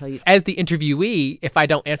need to tell you. As the interviewee, if I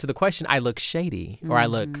don't answer the question, I look shady or I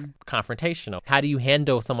look confrontational. How do you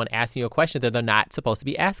handle someone asking you a question that they're not supposed to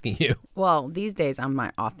be asking you? Well, these days I'm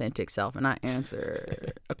my authentic self and I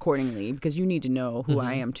answer accordingly because you need to know who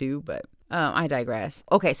I am too, but I digress.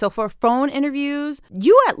 Okay, so for phone interviews,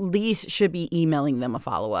 you at least should be emailing them a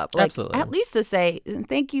follow-up. Like, Absolutely. At least to say,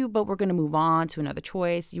 thank you, but we're going to move on to another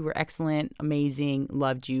choice. You were excellent, amazing,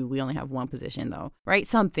 loved you. We only have one position though, right?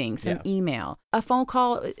 Some email. A phone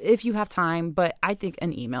call if you have time, but I think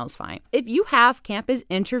an email is fine. If you have campus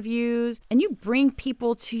interviews and you bring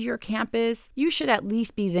people to your campus, you should at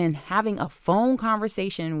least be then having a phone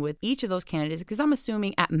conversation with each of those candidates because I'm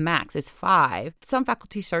assuming at max it's 5. Some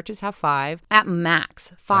faculty searches have 5. At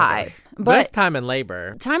max 5. Okay. But that's time and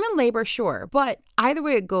labor. Time and labor, sure. But either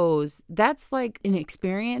way it goes, that's like an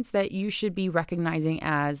experience that you should be recognizing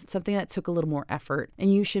as something that took a little more effort.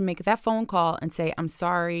 And you should make that phone call and say, I'm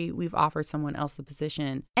sorry, we've offered someone else the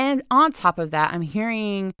position. And on top of that, I'm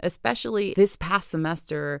hearing, especially this past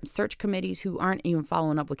semester, search committees who aren't even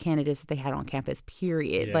following up with candidates that they had on campus,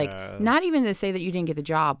 period. Yeah. Like, not even to say that you didn't get the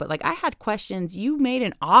job, but like I had questions. You made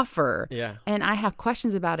an offer. Yeah. And I have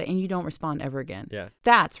questions about it and you don't respond ever again. Yeah.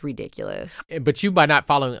 That's ridiculous. But you, by not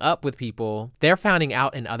following up with people, they're finding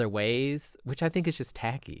out in other ways, which I think is just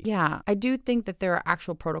tacky. Yeah, I do think that there are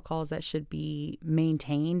actual protocols that should be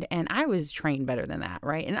maintained. And I was trained better than that,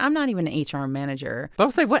 right? And I'm not even an HR manager. But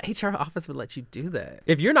I'm saying, what HR office would let you do that?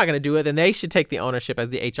 If you're not going to do it, then they should take the ownership as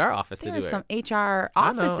the HR office There to are do some it. HR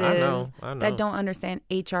I know, offices I know. that don't understand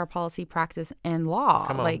HR policy, practice, and law.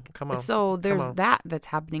 Come on, come on, So there's on. that's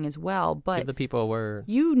happening as well. But Give the people a word.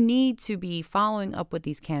 you need to be following up with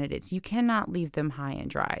these candidates. You cannot leave them high and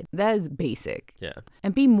dry. That is basic. Yeah.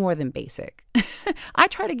 And be more than basic. I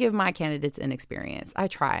try to give my candidates an experience. I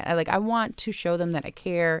want to show them that I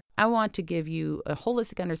care. I want to give you a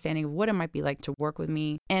holistic understanding of what it might be like to work with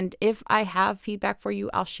me. And if I have feedback for you,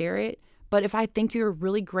 I'll share it. But if I think you're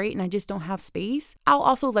really great and I just don't have space, I'll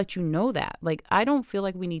also let you know that. Like, I don't feel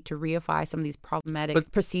like we need to reify some of these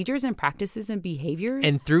problematic procedures and practices and behaviors.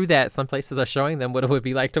 And through that, some places are showing them what it would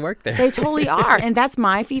be like to work there. They totally are. And that's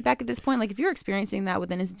my feedback at this point. Like, if you're experiencing that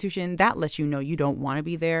with an institution, that lets you know you don't want to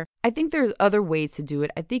be there. I think there's other ways to do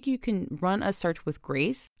it. I think you can run a search with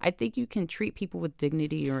grace. I think you can treat people with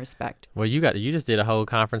dignity and respect. Well, you just did a whole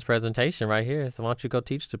conference presentation right here. So why don't you go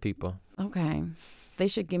teach to people? Okay. They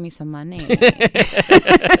should give me some money.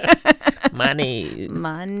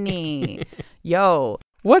 Money. Yo.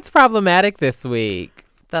 What's problematic this week?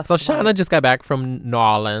 The So flight. Shauna just got back from New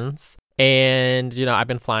Orleans, and I've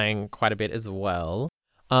been flying quite a bit as well.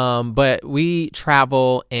 But we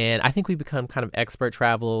travel, and I think we become kind of expert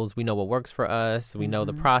travelers. We know what works for us. We know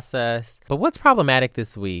the process. But what's problematic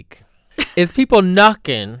this week is people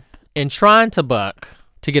knocking and trying to buck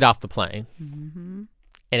to get off the plane.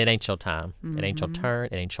 And it ain't your time. It ain't your turn.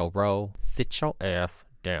 It ain't your row. Sit your ass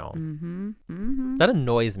down. That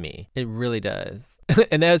annoys me. It really does.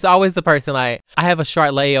 And there's always the person like, I have a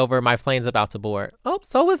short layover. My plane's about to board. Oh,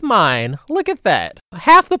 so is mine. Look at that.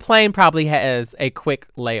 Half the plane probably has a quick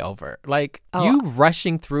layover. Like, you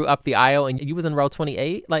rushing through up the aisle and you was in row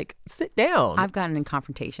 28. Like, sit down. I've gotten in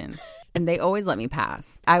confrontations, and they always let me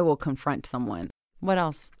pass. I will confront someone. What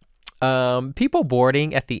else? People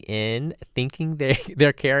boarding at the end thinking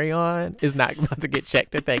their carry-on is not about to get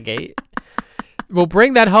checked at that gate. Well,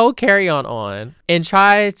 bring that whole carry-on on and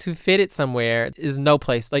try to fit it somewhere. Is no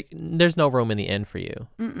place, like, there's no room in the end for you.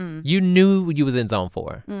 You knew you was in zone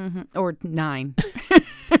 4. Or 9.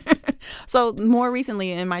 So more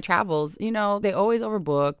recently in my travels, they always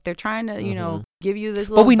overbook. They're trying to, give you this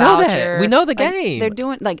little But we know voucher. that. We know the Like, game. They're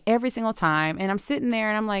doing like every single time. And I'm sitting there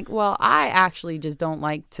and I'm like, well, I actually just don't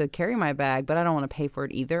like to carry my bag, but I don't want to pay for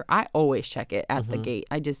it either. I always check it at the gate.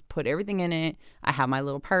 I just put everything in it. I have my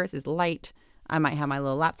little purse. It's light. I might have my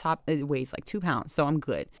little laptop. It weighs like 2 pounds, so I'm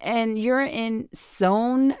good. And you're in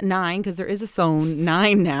zone 9, because there is a zone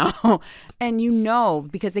 9 now. And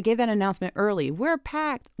because they gave that announcement early, we're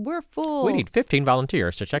packed, we're full. We need 15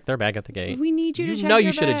 volunteers to check their bag at the gate. We need you to check know your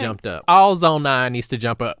you should have bag. jumped up. All zone 9 needs to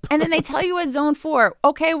jump up. And then they tell you at zone 4,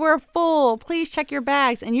 okay, we're full. Please check your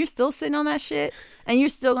bags. And you're still sitting on that shit. And you're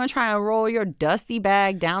still going to try and roll your dusty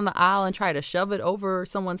bag down the aisle and try to shove it over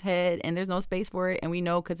someone's head. And there's no space for it. And we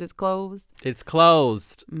know because it's closed. It's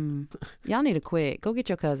closed. Y'all need to quit. Go get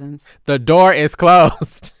your cousins. The door is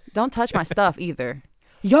closed. Don't touch my stuff either.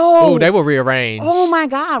 Yo. Oh, they will rearrange. Oh, my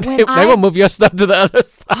God. When They will move your stuff to the other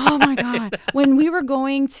side. Oh, my God. When we were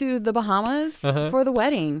going to the Bahamas for the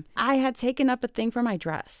wedding, I had taken up a thing for my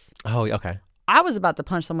dress. Oh, okay. I was about to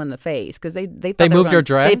punch someone in the face because they thought They were moved gonna- your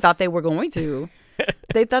dress? They thought they were going to.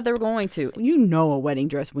 They thought they were going to. You know a wedding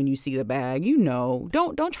dress when you see the bag. You know.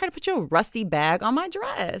 Don't try to put your rusty bag on my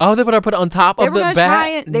dress. Oh, they would have put it on top They of were the gonna bag? try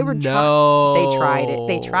it. They were no. They tried it.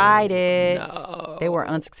 They tried it. No. They were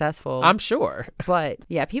unsuccessful. I'm sure. But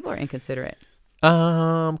yeah, people are inconsiderate.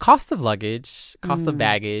 Cost of luggage, cost of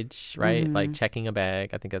baggage, right? Like checking a bag.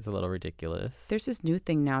 I think that's a little ridiculous. There's this new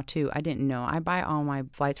thing now too. I didn't know. I buy all my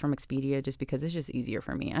flights from Expedia just because it's just easier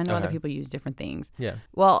for me. I know other Okay. people use different things. Yeah.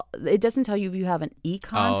 Well, it doesn't tell you if you have an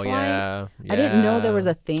econ Oh, flight. yeah. I didn't know there Yeah. was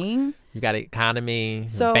a thing. You got economy,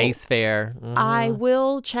 So, base fare. Mhm. I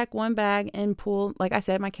will check one bag and pull, like I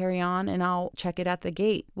said, my carry-on, and I'll check it at the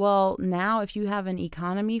gate. Well, now if you have an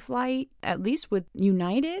economy flight, at least with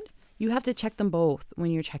United, you have to check them both when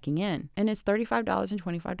you're checking in. And it's $35 and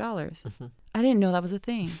 $25. I didn't know that was a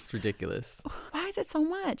thing. It's ridiculous. Why is it so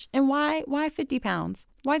much? And why 50 pounds?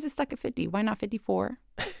 Why is it stuck at 50? Why not 54?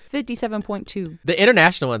 57.2. The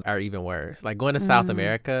international ones are even worse. Like going to South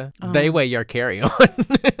America, they weigh your carry-on.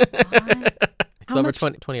 It's How over much?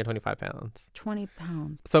 20 or 25 pounds. 20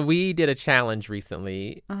 pounds. So we did a challenge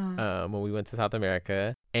recently when we went to South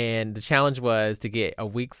America. And the challenge was to get a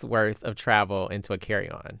week's worth of travel into a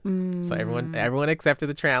carry-on. So everyone accepted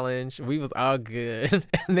the challenge. We was all good.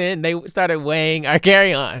 And then they started weighing our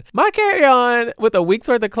carry-on. My carry-on with a week's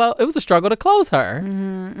worth of clothes, it was a struggle to close her.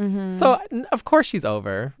 So of course she's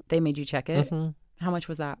over. They made you check it? How much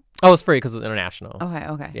was that? Oh, it's free because it was international.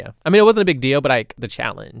 Okay. Yeah. I mean, it wasn't a big deal, but like the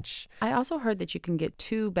challenge. I also heard that you can get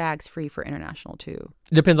 2 bags free for international too.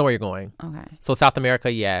 It depends on where you're going. Okay. So South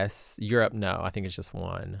America, yes. Europe, no. I think it's just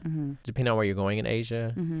one. Depending on where you're going in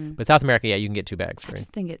Asia. But South America, yeah, you can get 2 bags I free.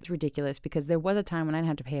 just think it's ridiculous because there was a time when I didn't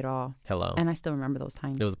have to pay it all. Hello. And I still remember those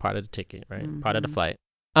times. It was part of the ticket, right? Part of the flight.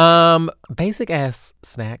 Basic ass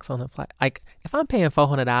snacks on the flight. Like if I'm paying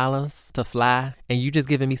 $400 to fly and you just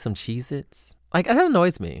giving me some Cheez-Its, like that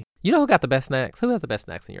annoys me. You know who got the best snacks? Who has the best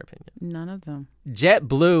snacks in your opinion? None of them.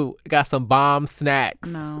 JetBlue got some bomb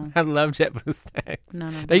snacks. No. I love JetBlue snacks. None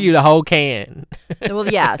of They them. give you the whole can. Well,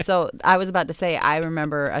 yeah. So I was about to say, I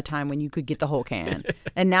remember a time when you could get the whole can.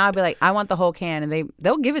 And now I'd be like, I want the whole can. And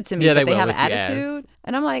they'll give it to me. Yeah, but they they will have an if you attitude. ask.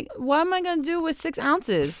 And I'm like, what am I going to do with 6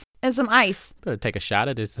 ounces and some ice? Better take a shot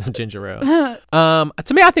at this ginger ale.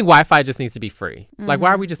 To me, I think Wi-Fi just needs to be free. Like,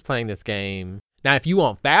 why are we just playing this game? Now, if you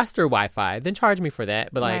want faster Wi-Fi, then charge me for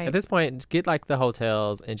that. But like Right. at this point, get like the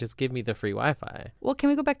hotels and just give me the free Wi-Fi. Well, can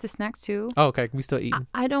we go back to snacks too? Oh, okay. We still eating.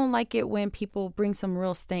 I don't like it when people bring some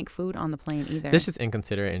real stank food on the plane either. This is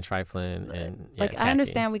inconsiderate and trifling and yeah, like, tacky. I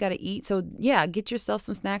understand we got to eat. So, yeah, get yourself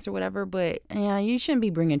some snacks or whatever. But, yeah, you shouldn't be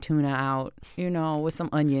bringing tuna out, with some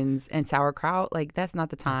onions and sauerkraut. Like, that's not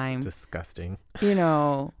the time, Disgusting.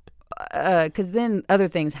 because then other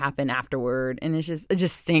things happen afterward. And it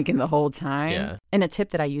just stinking the whole time. Yeah. And a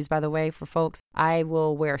tip that I use, by the way, for folks, I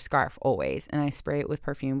will wear a scarf always. And I spray it with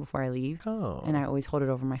perfume before I leave. Oh. And I always hold it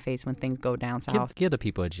over my face when things go down south. Give the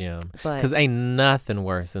people a gym. But- Because ain't nothing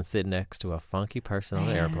worse than sitting next to a funky person on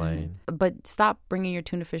an airplane. But stop bringing your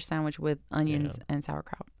tuna fish sandwich with onions and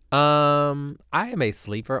sauerkraut. I am a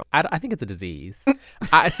sleeper. I think it's a disease.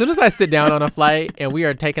 As soon as I sit down on a flight and we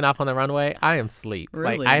are taking off on the runway, I am asleep.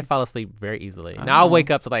 Really? Like I fall asleep very easily. Now I'll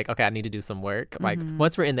wake up to like, okay, I need to do some work. Like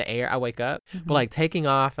once we're in the air, I wake up. But like taking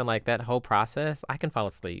off and like that whole process, I can fall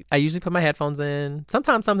asleep. I usually put my headphones in.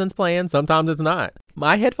 Sometimes something's playing, sometimes it's not.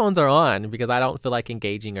 My headphones are on because I don't feel like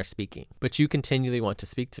engaging or speaking. But you continually want to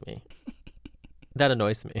speak to me. That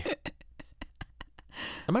annoys me.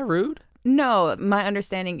 Am I rude? No, my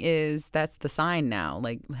understanding is that's the sign now.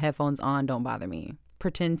 Like, headphones on, don't bother me.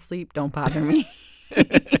 Pretend sleep, don't bother me.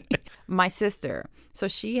 My sister, so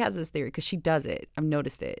she has this theory because she does it. I've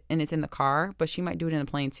noticed it. And it's in the car, but she might do it in the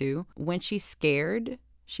plane too. When she's scared,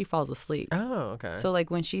 she falls asleep. Oh, okay. So like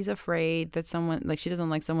when she's afraid that someone, like she doesn't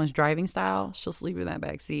like someone's driving style, she'll sleep in that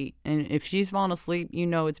back seat. And if she's falling asleep, you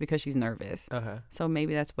know it's because she's nervous. Okay. So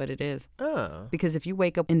maybe that's what it is. Oh. Because if you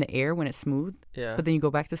wake up in the air when it's smooth, Yeah. but then you go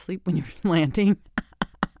back to sleep when you're landing.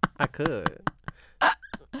 I could.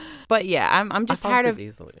 But yeah, I'm just I fall tired asleep of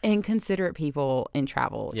easily. inconsiderate people in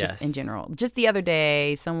travel, just in Yes. general. Just the other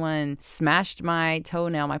day, someone smashed my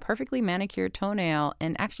toenail, my perfectly manicured toenail,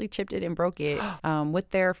 and actually chipped it and broke it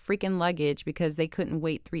with their freaking luggage because they couldn't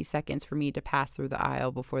wait 3 seconds for me to pass through the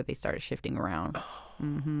aisle before they started shifting around.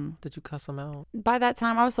 Did you cuss him out? By that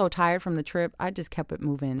time, I was so tired from the trip, I just kept it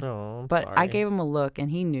moving. Oh, I'm But sorry. I gave him a look, and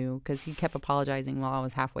he knew because he kept apologizing while I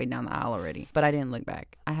was halfway down the aisle already. But I didn't look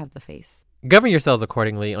back. I have the face. Govern yourselves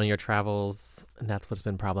accordingly on your travels, and that's what's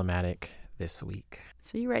been problematic this week.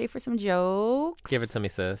 So you ready for some jokes? Give it to me,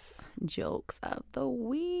 sis. Jokes of the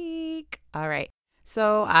week. All right.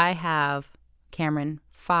 So I have, Cameron,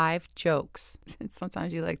 5 jokes.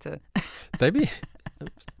 Sometimes you like to. They be. I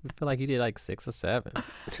feel like you did like 6 or 7.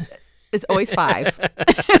 It's always 5.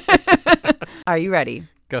 Are you ready?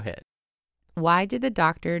 Go ahead. Why did the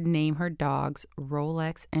doctor name her dogs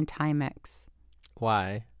Rolex and Timex?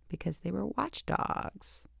 Why? Because they were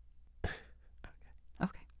watchdogs.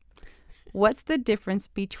 Okay. What's the difference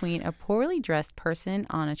between a poorly dressed person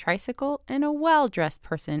on a tricycle and a well-dressed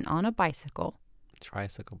person on a bicycle?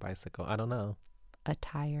 Tricycle, bicycle. I don't know. A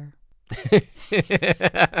tire.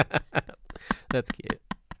 That's cute.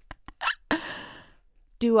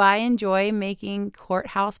 Do I enjoy making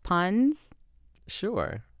courthouse puns?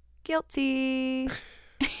 Sure. Guilty.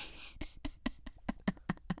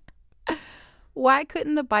 Why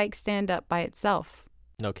couldn't the bike stand up by itself?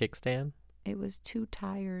 No kickstand? It was too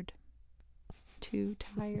tired. 2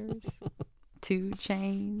 tires. 2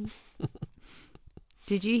 chains.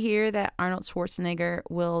 Did you hear that Arnold Schwarzenegger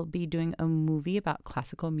will be doing a movie about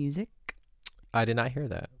classical music? I did not hear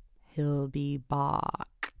that. He'll be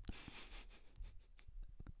Bach,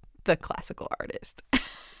 the classical artist.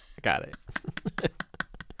 Got it.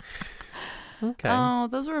 Okay. Oh,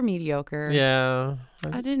 those were mediocre. Yeah.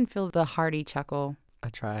 I didn't feel the hearty chuckle. I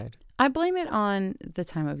tried. I blame it on the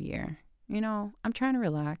time of year. You know, I'm trying to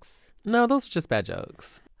relax. No, those are just bad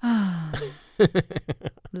jokes.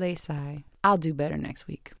 Lay sigh. I'll do better next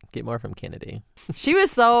week. Get more from Kennedy. She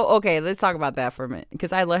was so, okay, let's talk about that for a minute.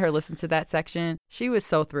 Because I let her listen to that section. She was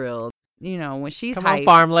so thrilled. You know, when she's Come hyped. on,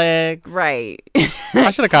 farm legs. Right.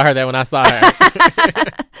 I should have called her that when I saw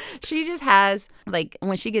her. She just has, like,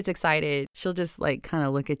 when she gets excited, she'll just, like, kind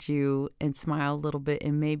of look at you and smile a little bit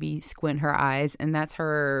and maybe squint her eyes. And that's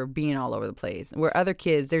her being all over the place. Where other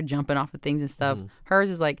kids, they're jumping off of things and stuff.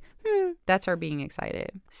 Hers is like, that's her being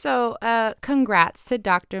excited. So, congrats to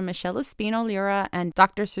Dr. Michelle Espino-Lira and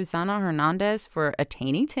Dr. Susana Hernandez for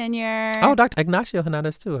attaining tenure. Oh, Dr. Ignacio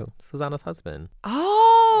Hernandez, too. Susanna's husband.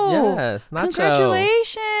 Oh, Yes, Nacho.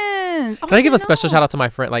 congratulations. Can I give a special shout out to my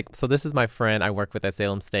friend? So this is my friend I work with at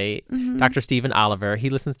Salem State, Dr. Stephen Oliver. He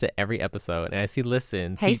listens to every episode, and as he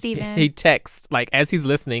listens, Hey, Stephen. he texts, like, as he's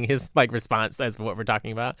listening, his, like, response as to what we're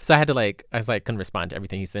talking about. So I couldn't respond to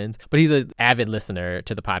everything he sends. But he's an avid listener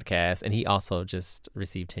to the podcast, and he also just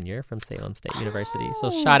received tenure from Salem State University. So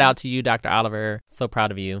shout out to you, Dr. Oliver. So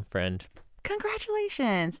proud of you, friend.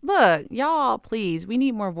 Congratulations. Look, y'all, please, we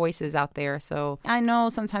need more voices out there. So I know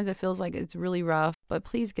sometimes it feels like it's really rough, but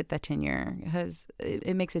please get that tenure because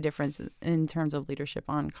it makes a difference in terms of leadership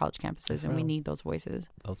on college campuses, and we need those voices.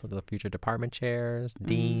 Those are the future department chairs,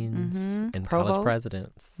 deans, and Provosts. college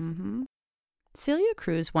presidents. Celia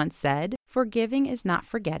Cruz once said, "Forgiving is not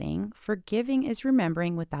forgetting. Forgiving is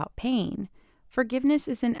remembering without pain. Forgiveness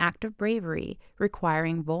is an act of bravery,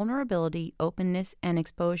 requiring vulnerability, openness, and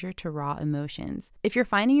exposure to raw emotions. If you're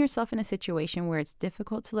finding yourself in a situation where it's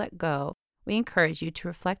difficult to let go, we encourage you to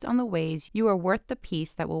reflect on the ways you are worth the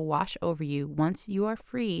peace that will wash over you once you are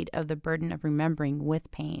freed of the burden of remembering with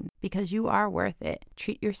pain. Because you are worth it.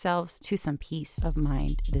 Treat yourselves to some peace of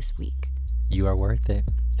mind this week." You are worth it.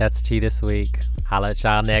 That's tea this week. Holla at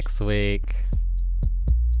y'all next week.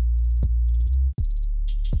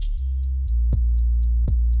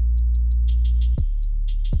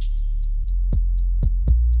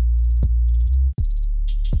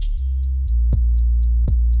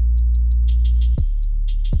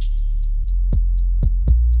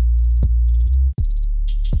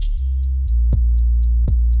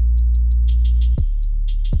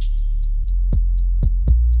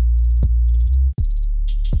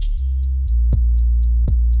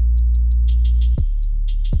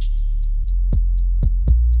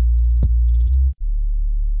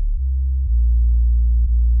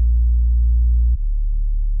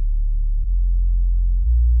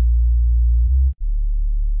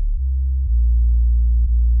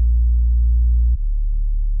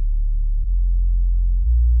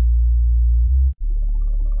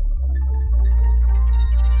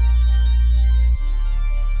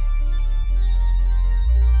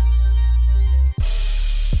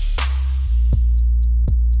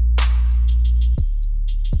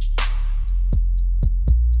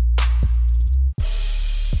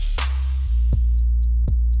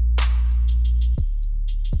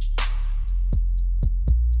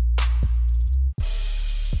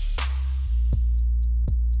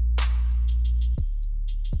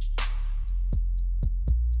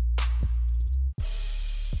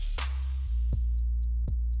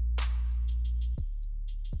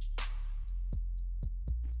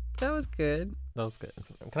 That was good. That was good.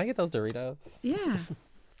 Can I get those Doritos? Yeah.